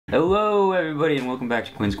Hello everybody and welcome back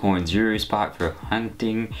to Quin's Coins, your spot for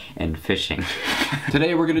hunting and fishing.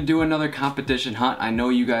 Today we're gonna do another competition hunt. I know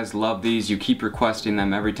you guys love these. You keep requesting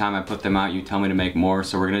them every time I put them out. You tell me to make more.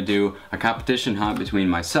 So we're gonna do a competition hunt between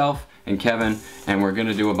myself and Kevin, and we're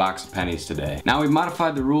gonna do a box of pennies today. Now we've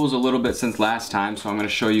modified the rules a little bit since last time, so I'm gonna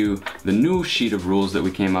show you the new sheet of rules that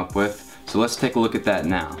we came up with. So let's take a look at that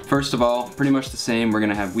now. First of all, pretty much the same. We're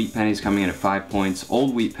gonna have wheat pennies coming in at 5 points.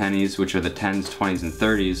 Old wheat pennies, which are the 10s, 20s, and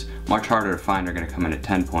 30s, much harder to find, are gonna come in at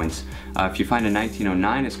 10 points. If you find a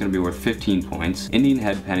 1909, it's gonna be worth 15 points. Indian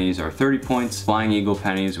head pennies are 30 points. Flying eagle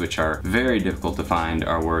pennies, which are very difficult to find,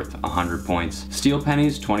 are worth 100 points. Steel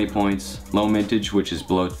pennies, 20 points. Low mintage, which is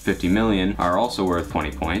below 50 million, are also worth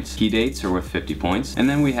 20 points. Key dates are worth 50 points. And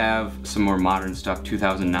then we have some more modern stuff.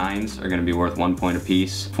 2009s are gonna be worth 1 point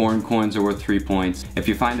apiece. Foreign coins are worth 3 points. If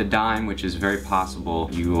you find a dime, which is very possible,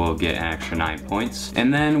 you will get an extra 9 points.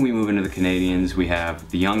 And then we move into the Canadians. We have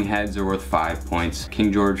the young heads are worth 5 points.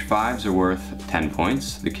 King George 5s are worth 10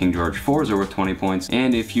 points. The King George 4s are worth 20 points.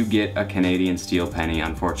 And if you get a Canadian steel penny,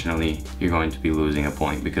 unfortunately, you're going to be losing a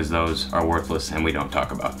point because those are worthless and we don't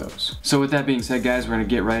talk about those. So with that being said, guys, we're gonna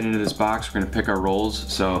get right into this box. We're gonna pick our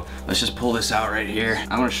rolls. So let's just pull this out right here.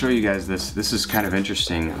 I wanna show you guys this. This is kind of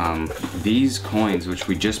interesting. These coins, which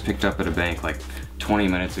we just picked up at a bank like 20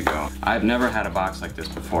 minutes ago. I've never had a box like this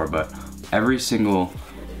before, but every single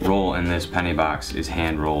roll in this penny box is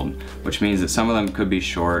hand rolled, which means that some of them could be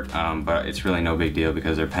short, but it's really no big deal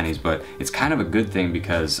because they're pennies. But it's kind of a good thing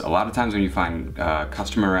because a lot of times when you find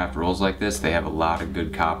customer wrapped rolls like this, they have a lot of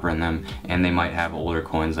good copper in them, and they might have older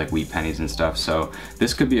coins like wheat pennies and stuff. So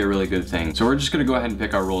this could be a really good thing. So we're just gonna go ahead and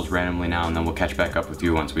pick our rolls randomly now, and then we'll catch back up with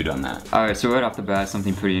you once we've done that. Alright, so right off the bat,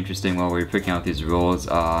 something pretty interesting while we were picking out these rolls.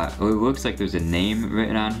 It looks like there's a name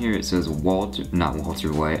written on here. It says Walter, not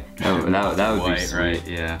Walter White. That would White, be sweet. right?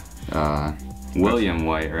 Yeah. William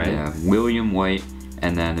White, right? Yeah, William White,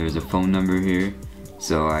 and then there's a phone number here.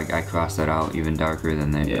 So I crossed that out even darker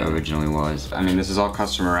than they originally was. I mean, this is all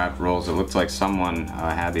customer wrapped rolls. It looks like someone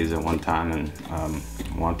had these at one time and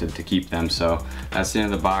wanted to keep them. So that's the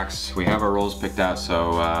end of the box. We have our rolls picked out,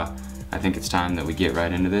 so I think it's time that we get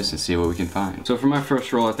right into this and see what we can find. So for my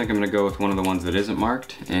first roll, I think I'm gonna go with one of the ones that isn't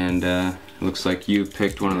marked, and it looks like you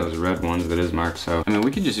picked one of those red ones that is marked. So, I mean, we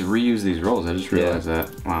could just reuse these rolls. I just realized that.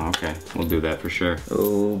 Wow, okay, we'll do that for sure.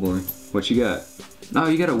 Oh boy. What you got? Oh,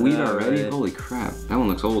 you got a wheat already? Right. Holy crap, that one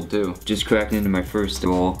looks old too. Just cracked into my first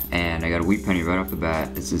roll, and I got a wheat penny right off the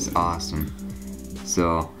bat. This is awesome.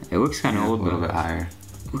 So, it looks kind of old, a little bit higher.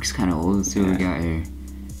 Looks kind of old. Let's see what we got here.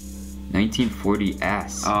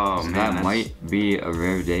 1940S. Oh so man, that might be a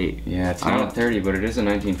rare date. Yeah, it's not a 30, but it is a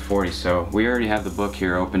 1940. So we already have the book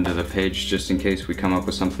here open to the page just in case we come up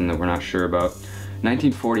with something that we're not sure about.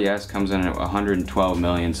 1940S comes in at 112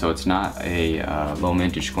 million, so it's not a low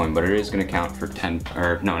mintage coin, but it is going to count for 10,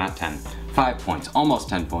 or no, not 10, 5 points, almost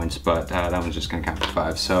 10 points, but that one's just going to count for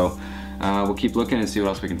 5. So we'll keep looking and see what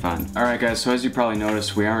else we can find. Alright guys, so as you probably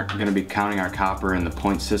noticed, we aren't going to be counting our copper in the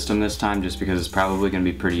point system this time just because it's probably going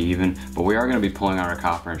to be pretty even, but we are going to be pulling out our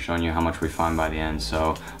copper and showing you how much we find by the end,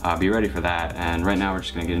 so be ready for that. And right now we're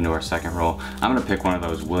just going to get into our second roll. I'm going to pick one of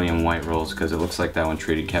those William White rolls because it looks like that one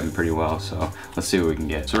treated Kevin pretty well, so let's see what we can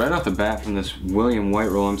get. So right off the bat from this William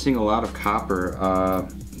White roll, I'm seeing a lot of copper.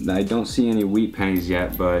 I don't see any wheat pennies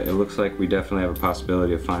yet, but it looks like we definitely have a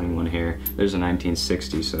possibility of finding one here. There's a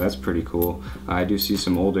 1960, so that's pretty cool. I do see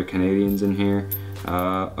some older Canadians in here.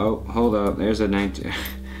 Oh, hold up, there's a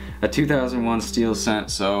 2001 steel cent,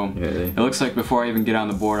 so really? It looks like before I even get on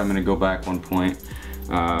the board, I'm gonna go back 1 point.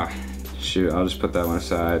 Shoot, I'll just put that one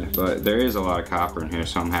aside. But there is a lot of copper in here,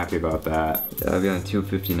 so I'm happy about that. Yeah, I've got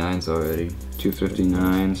 259s already.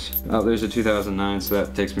 259s. Oh, there's a 2009, so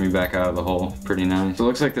that takes me back out of the hole. Pretty nice. So it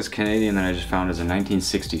looks like this Canadian that I just found is a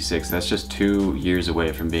 1966. That's just 2 years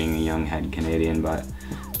away from being a young head Canadian, but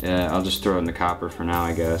yeah, I'll just throw in the copper for now,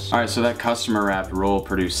 I guess. All right, so that customer wrapped roll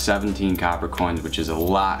produced 17 copper coins, which is a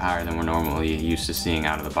lot higher than we're normally used to seeing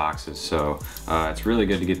out of the boxes. So it's really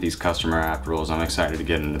good to get these customer wrapped rolls. I'm excited to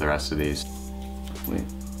get into the rest of these. Wait,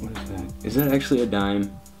 what is that? Is that actually a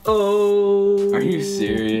dime? Oh! Are you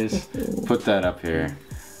serious? Put that up here.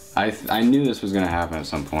 I knew this was gonna happen at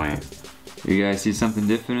some point. You guys see something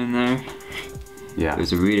different in there? Yeah.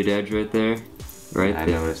 There's a reeded edge right there. Right there. I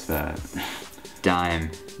noticed that. Dime.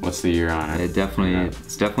 What's the year on it? It's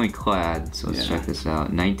definitely clad, so let's check this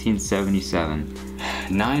out. 1977.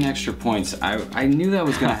 9 extra points. I knew that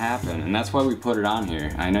was gonna happen, and that's why we put it on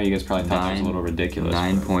here. I know you guys probably thought that was a little ridiculous.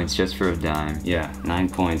 9 points just for a dime. Yeah, 9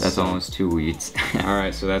 points. That's almost 2 wheats.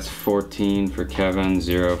 Alright, so that's 14 for Kevin,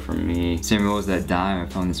 0 for me. Same rule as that dime. I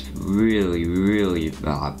found this really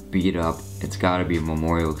beat up it's gotta be a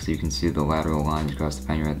memorial because you can see the lateral lines across the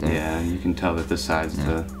penny right there. Yeah, you can tell that this side's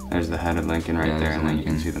there's the head of Lincoln right there, and then you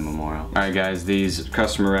can see the memorial. Alright guys, these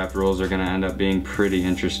customer wrapped rolls are gonna end up being pretty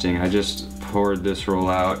interesting. I just poured this roll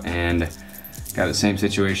out and got the same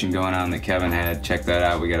situation going on that Kevin had. Check that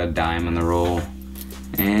out, we got a dime in the roll.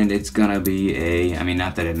 And it's gonna be a, I mean,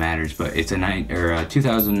 not that it matters, but it's a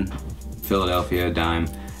 2000 Philadelphia dime.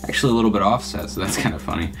 Actually a little bit offset, so that's kind of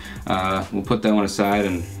funny. We'll put that one aside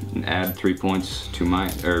and add 3 points to my,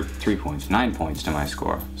 9 points to my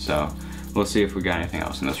score. So we'll see if we got anything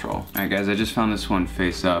else in this roll. All right guys, I just found this one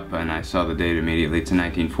face up and I saw the date immediately. It's a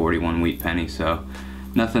 1941 wheat penny, so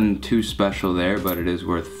nothing too special there, but it is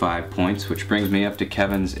worth 5 points, which brings me up to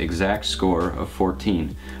Kevin's exact score of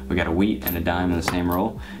 14. We got a wheat and a dime in the same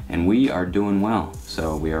roll, and we are doing well.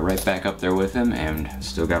 So we are right back up there with him and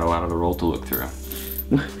still got a lot of the roll to look through.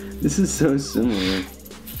 This is so similar.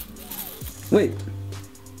 Wait.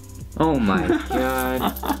 Oh my god.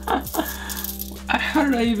 How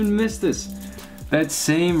did I even miss this? That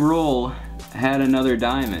same roll had another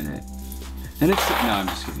dime in it. And it's, no, I'm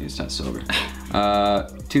just kidding, it's not silver.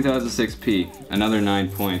 2006p, another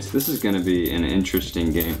 9 points. This is gonna be an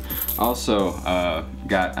interesting game. Also,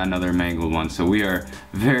 got another mangled one, so we are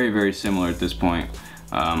very, very similar at this point.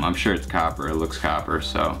 I'm sure it's copper, it looks copper,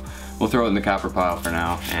 so we'll throw it in the copper pile for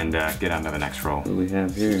now and get on to the next roll. What do we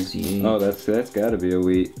have here? Oh, that's gotta be a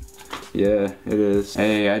wheat. Yeah, it is.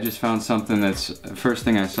 Hey, I just found something that's, first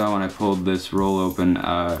thing I saw when I pulled this roll open,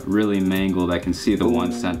 really mangled. I can see the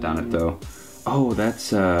 1 cent on it though. Oh,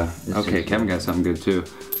 that's, okay, Kevin got something good too.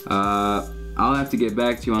 I'll have to get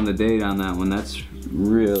back to you on the date on that one. That's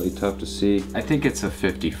really tough to see. I think it's a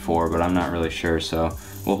 54, but I'm not really sure, so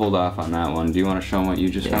we'll hold off on that one. Do you want to show them what you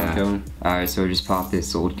just found, Kevin? Alright, so I just popped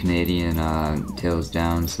this old Canadian tails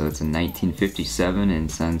down, so it's a 1957,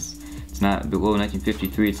 and since it's not below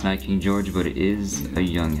 1953, it's not King George, but it is a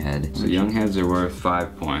young head. So young heads are worth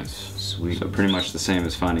 5 points. Sweet. So pretty much the same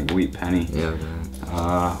as finding a wheat penny. Yeah.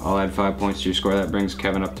 I'll add 5 points to your score. That brings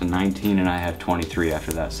Kevin up to 19, and I have 23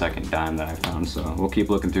 after that second dime that I found, so we'll keep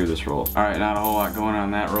looking through this roll. Alright, not a whole lot going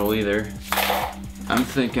on that roll either. I'm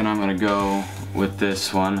thinking I'm gonna go with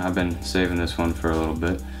this one. I've been saving this one for a little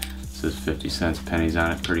bit. It says 50 cents pennies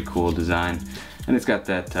on it, pretty cool design. And it's got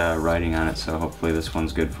that writing on it, so hopefully this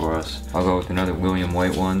one's good for us. I'll go with another William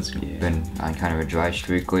White ones. Yeah. Been on kind of a dry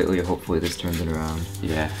streak lately. Hopefully this turns it around.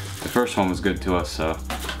 Yeah, the first one was good to us, so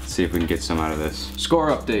let's see if we can get some out of this. Score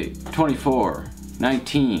update, 24,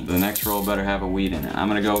 19. The next roll better have a wheat in it. I'm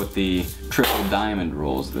gonna go with the triple diamond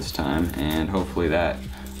rolls this time, and hopefully that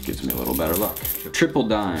gives me a little better luck. Triple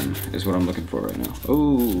dime is what I'm looking for right now.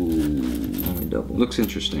 Oh, double. Looks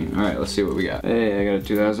interesting. All right, let's see what we got. Hey, I got a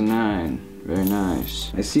 2009. Very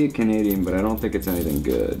nice. I see a Canadian, but I don't think it's anything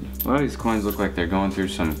good. A lot of these coins look like they're going through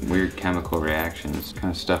some weird chemical reactions. Kind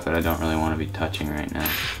of stuff that I don't really want to be touching right now.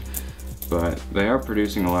 But they are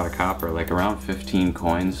producing a lot of copper, like around 15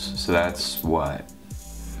 coins. So that's what?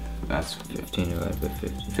 That's 15 divided by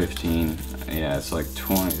 50. 15, yeah, it's like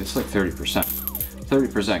 20, it's like 30%.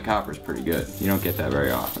 30% copper is pretty good. You don't get that very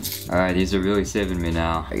often. Alright, these are really saving me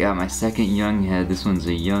now. I got my second young head. This one's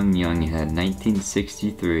a young head,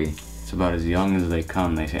 1963. It's about as young as they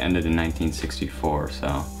come. They ended in 1964,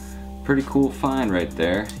 so pretty cool find right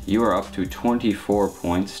there. You are up to 24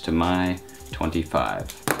 points to my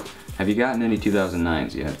 25. Have you gotten any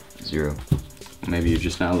 2009s yet? 0. Maybe you're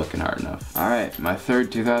just not looking hard enough. Alright, my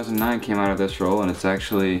third 2009 came out of this roll, and it's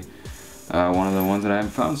actually one of the ones that I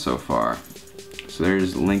haven't found so far. So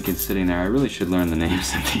there's Lincoln sitting there. I really should learn the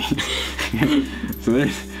names of these. So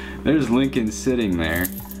there's Lincoln sitting there.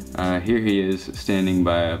 Here he is standing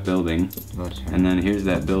by a building, and then here's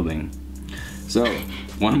that building. So,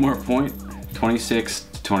 one more point, 26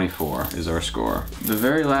 to 24 is our score. The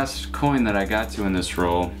very last coin that I got to in this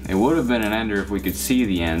roll, it would have been an ender if we could see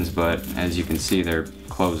the ends, but as you can see, they're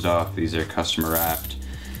closed off. These are customer wrapped.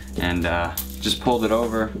 And just pulled it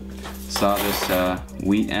over, saw this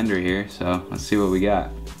wheat ender here, so let's see what we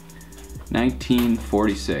got.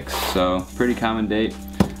 1946, so pretty common date.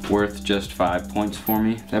 Worth just 5 points for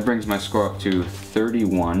me. That brings my score up to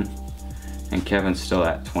 31, and Kevin's still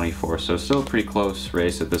at 24, so still a pretty close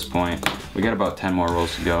race at this point. We got about 10 more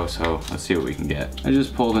rolls to go, so let's see what we can get. I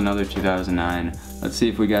just pulled another 2009. Let's see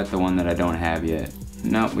if we got the one that I don't have yet.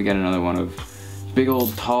 Nope, we got another one of big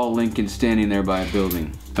old tall Lincoln standing there by a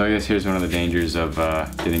building. So I guess here's one of the dangers of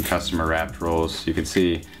getting customer wrapped rolls. You can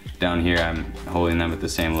see down here I'm holding them at the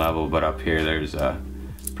same level, but up here there's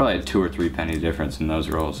probably a 2 or 3 penny difference in those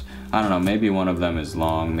rolls. I don't know, maybe one of them is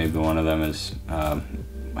long, maybe one of them is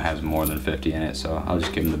has more than 50 in it, so I'll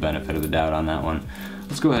just give them the benefit of the doubt on that one.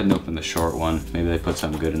 Let's go ahead and open the short one. Maybe they put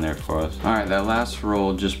something good in there for us. All right, that last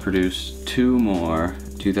roll just produced 2 more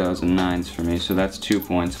 2009s for me, so that's 2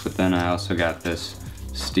 points. But then I also got this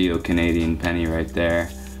steel Canadian penny right there.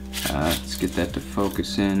 Let's get that to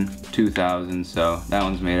focus in. 2000, so that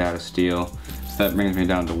one's made out of steel. So that brings me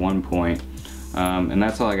down to 1 point. And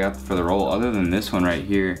that's all I got for the roll. Other than this one right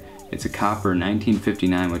here, it's a copper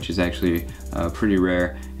 1959, which is actually pretty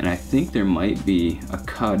rare. And I think there might be a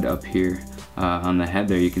cud up here on the head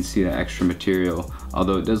there. You can see that extra material,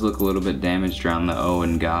 although it does look a little bit damaged around the O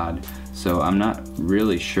and God. So I'm not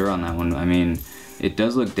really sure on that one. I mean, it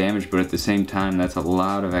does look damaged, but at the same time, that's a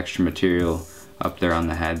lot of extra material up there on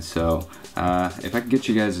the head. So if I could get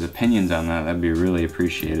you guys' opinions on that, that'd be really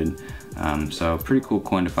appreciated. So pretty cool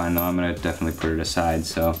coin to find though. I'm gonna definitely put it aside.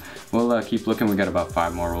 So we'll keep looking. We got about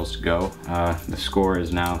 5 more rolls to go. The score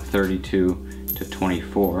is now 32 to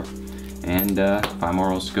 24. And 5 more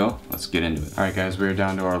rolls to go. Let's get into it. All right, guys, we're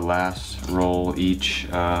down to our last roll each.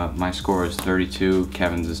 My score is 32,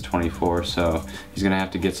 Kevin's is 24, so he's gonna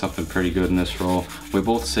have to get something pretty good in this roll. We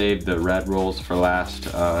both saved the red rolls for last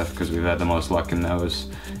because we've had the most luck in those.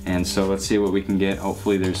 And so let's see what we can get.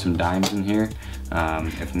 Hopefully there's some dimes in here.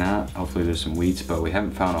 If not, hopefully there's some wheats, but we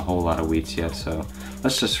haven't found a whole lot of wheats yet, so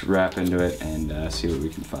let's just wrap into it and see what we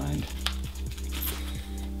can find.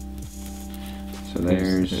 So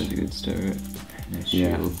there's a good start. Nice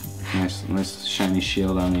yeah, shield. nice shiny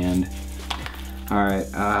shield on the end. All right,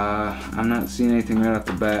 I'm not seeing anything right off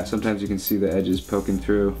the bat. Sometimes you can see the edges poking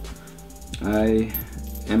through. I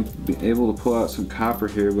am able to pull out some copper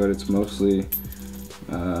here, but it's mostly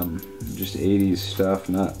just 80s stuff,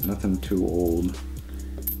 nothing too old.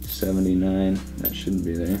 79, that shouldn't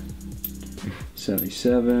be there.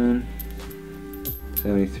 77,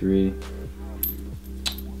 73.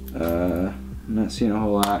 I'm not seeing a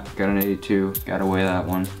whole lot. Got an 82. Gotta weigh that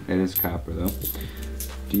one. It is copper though.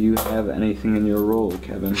 Do you have anything in your roll,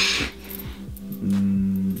 Kevin?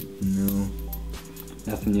 No.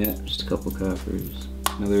 Nothing yet. Just a couple coppers.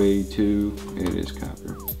 Another 82. It is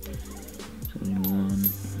copper. 21.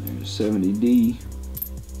 There's 70D.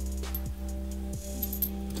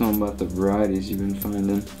 Tell them about the varieties you've been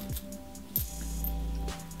finding.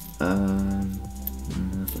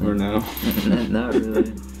 Nothing. Or no? Not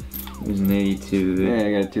really. There's an 82. Yeah,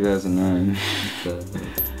 I got a 2009.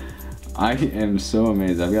 I am so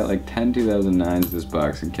amazed. I've got like 10 2009s this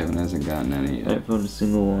box and Kevin hasn't gotten any I yet. haven't found a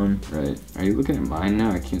single one. Right. Are you looking at mine now?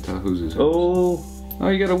 I can't tell whose is. Oh! Oh,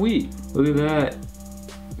 you got a wheat. Look at that.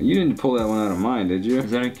 You didn't pull that one out of mine, did you? Is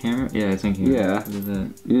that on camera? Yeah, it's on camera. Yeah. Look at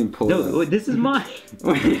that. You didn't pull No, that. wait, this is mine.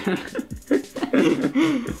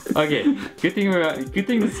 Okay, good thing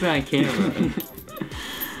this is on camera.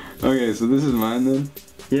 Okay, so this is mine then?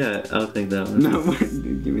 Yeah, I'll take that one. No,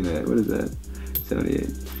 give me that. What is that? 78.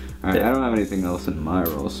 Alright, Yeah. I don't have anything else in my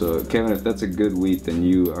roll, so Kevin, if that's a good wheat, then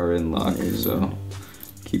you are in luck, so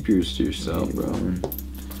keep yours to yourself, bro.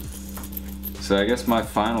 So I guess my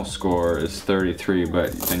final score is 33,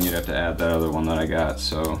 but then you'd have to add that other one that I got,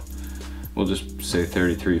 so we'll just say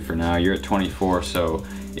 33 for now. You're at 24, so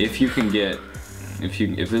if you can get, if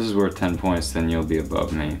this is worth 10 points, then you'll be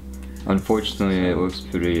above me. Unfortunately, it looks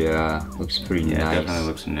pretty nice. It definitely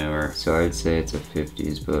looks newer. So I'd say it's a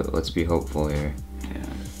 50s, but let's be hopeful here. Yeah.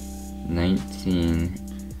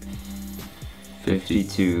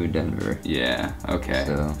 1952 Denver. Yeah, okay.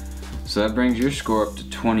 So that brings your score up to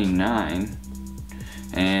 29.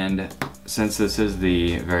 And since this is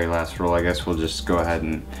the very last roll, I guess we'll just go ahead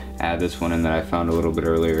and add this one in that I found a little bit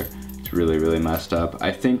earlier. It's really, really messed up. I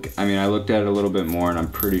looked at it a little bit more and I'm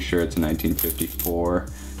pretty sure it's a 1954.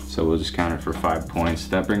 So we'll just count it for 5 points.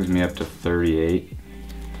 That brings me up to 38.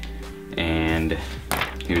 And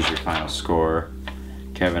here's your final score.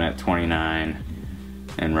 Kevin at 29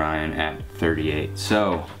 and Ryan at 38.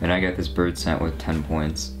 So, and I got this bird scent with 10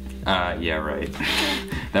 points. yeah, right.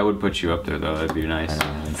 That would put you up there though, that'd be nice.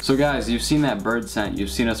 So guys, you've seen that bird scent, you've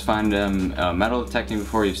seen us find them metal detecting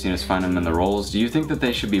before, you've seen us find them in the rolls. Do you think that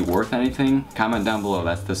they should be worth anything? Comment down below.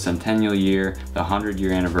 That's the centennial year, the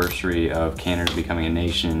 100-year anniversary of Canada becoming a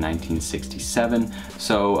nation in 1967.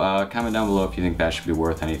 So comment down below if you think that should be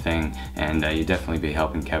worth anything, and you definitely be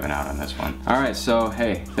helping Kevin out on this one. Alright, so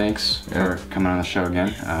hey, thanks for coming on the show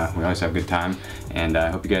again. We always have a good time, and I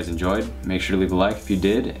hope you guys enjoyed. Make sure to leave a like if you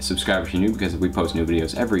did, subscribe if you're new because we post new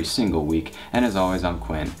videos every single week. And as always, I'm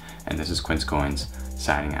Quinn, and this is Quin's Coins,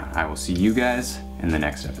 signing out. I will see you guys in the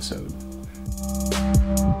next episode.